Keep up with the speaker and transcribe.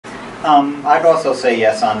I'd also say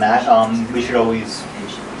yes on that. We should always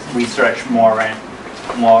research more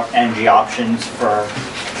energy options for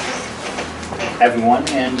everyone,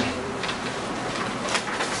 and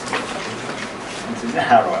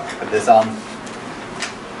how do I put this?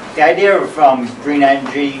 The idea of green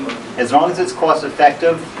energy, as long as it's cost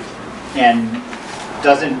effective and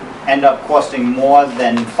doesn't end up costing more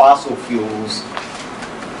than fossil fuels,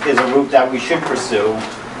 is a route that we should pursue,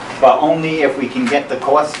 but only if we can get the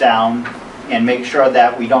costs down and make sure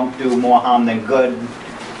that we don't do more harm than good.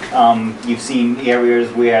 You've seen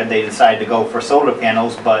areas where they decide to go for solar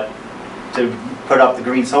panels, but to put up the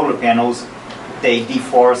green solar panels, they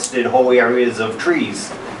deforested whole areas of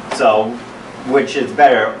trees. So, which is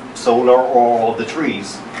better, solar or all the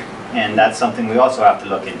trees? And that's something we also have to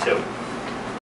look into.